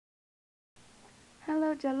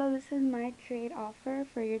Hello Jello, this is my trade offer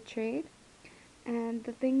for your trade, and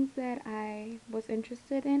the things that I was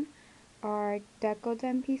interested in are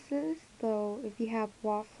deco pieces. So if you have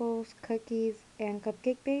waffles, cookies, and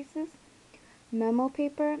cupcake bases, memo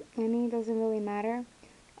paper, any doesn't really matter.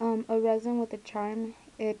 A resin with a charm,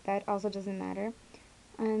 that also doesn't matter.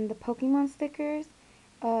 And the Pokemon stickers,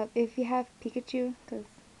 if you have Pikachu, because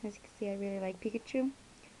as you can see I really like Pikachu,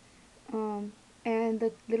 um, and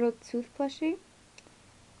the little tooth plushie.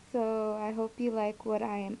 So I hope you like what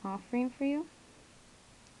I am offering for you.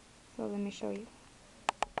 So let me show you.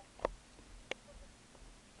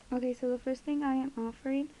 Okay, so the first thing I am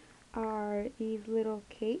offering are these little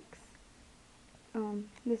cakes.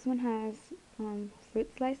 This one has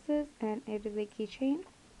fruit slices and it is a keychain.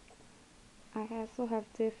 I also have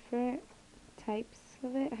different types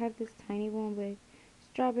of it. I have this tiny one with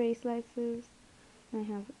strawberry slices. I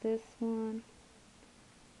have this one.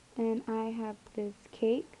 And I have this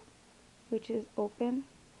cake, which is open,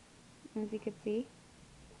 as you can see.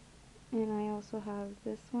 And I also have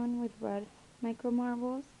this one with red micro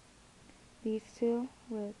marbles. These two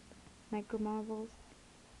with micro marbles.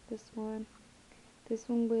 This one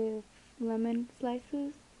with lemon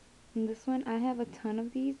slices. And this one, I have a ton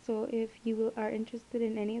of these, so if you are interested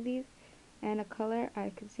in any of these and a color,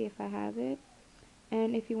 I can see if I have it.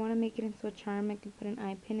 And if you want to make it into a charm, I can put an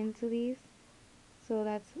eye pin into these. So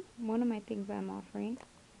that's one of my things I'm offering.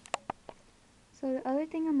 So the other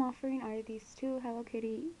thing I'm offering are these two Hello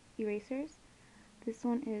Kitty erasers. This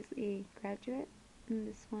one is a graduate, and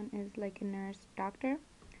this one is like a nurse doctor.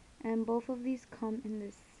 And both of these come in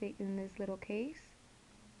this little case.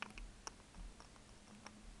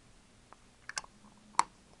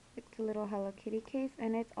 It's a little Hello Kitty case,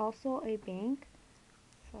 and it's also a bank,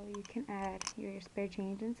 so you can add your spare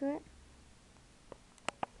change into it.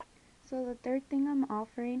 So the third thing I'm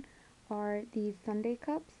offering are these sundae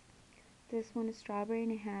cups. This one is strawberry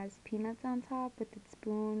and it has peanuts on top with its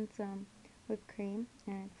spoon, some whipped cream,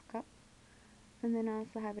 and its cup. And then I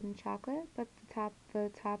also have it in chocolate, but the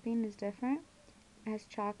topping is different. It has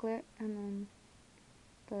chocolate and then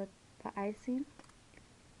the icing.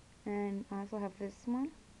 And I also have this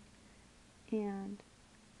one and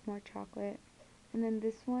more chocolate. And then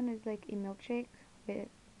this one is like a milkshake with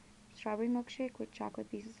strawberry milkshake with chocolate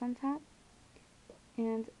pieces on top.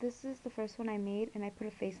 And this is the first one I made and I put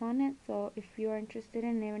a face on it. So if you are interested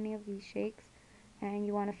in any of these shakes and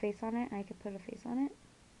you want a face on it, I could put a face on it.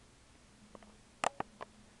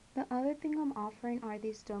 The other thing I'm offering are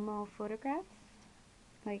these Domo photographs.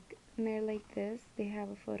 Like, and they're like this. They have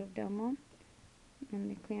a photo of Domo and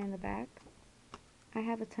they're clear in the back. I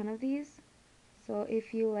have a ton of these. So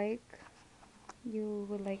if you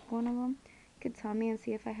would like one of them, you could tell me and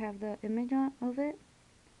see if I have the image of it.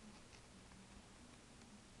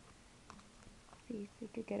 See, so you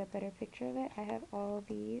could get a better picture of it. I have all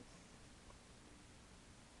these.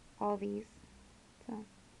 So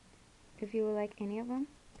if you would like any of them,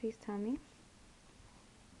 please tell me.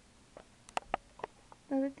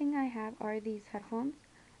 The other thing I have are these headphones.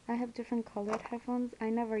 I have different colored headphones. I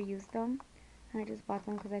never used them. I just bought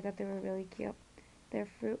them because I thought they were really cute. They're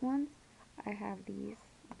fruit ones. I have these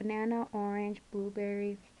banana, orange,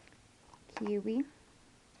 blueberry, kiwi,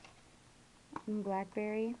 and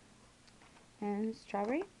blackberry, and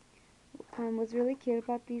strawberry. What's really cute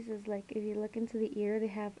about these is, like, if you look into the ear, they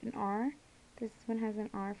have an R. This one has an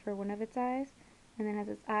R for one of its eyes, and then has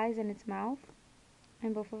its eyes and its mouth,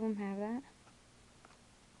 and both of them have that.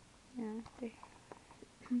 Yeah.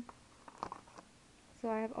 So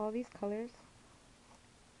I have all these colors.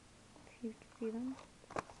 See if you can see them.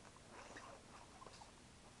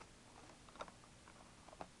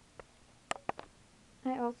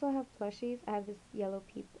 I also have plushies. I have this yellow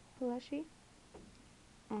peep plushie.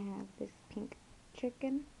 I have this pink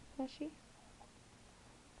chicken plushie.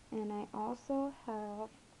 And I also have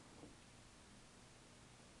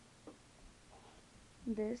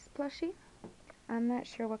this plushie. I'm not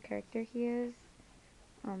sure what character he is.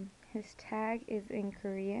 His tag is in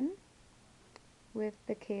Korean with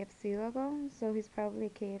the KFC logo, so he's probably a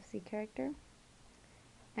KFC character.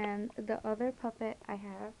 And the other puppet I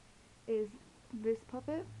have is this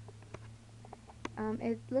puppet.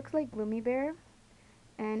 It looks like Gloomy Bear,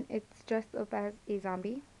 and it's dressed up as a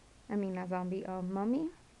zombie. I mean, not zombie, mummy.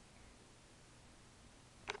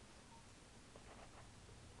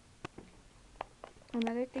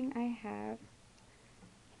 Another thing I have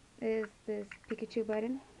is this Pikachu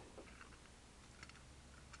button.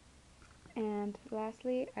 And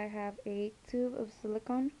lastly, I have a tube of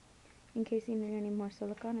silicone. In case you need any more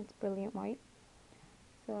silicone, it's brilliant white.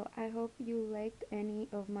 So I hope you liked any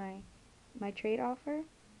of my trade offer.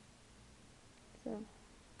 So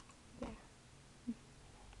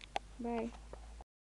Bye.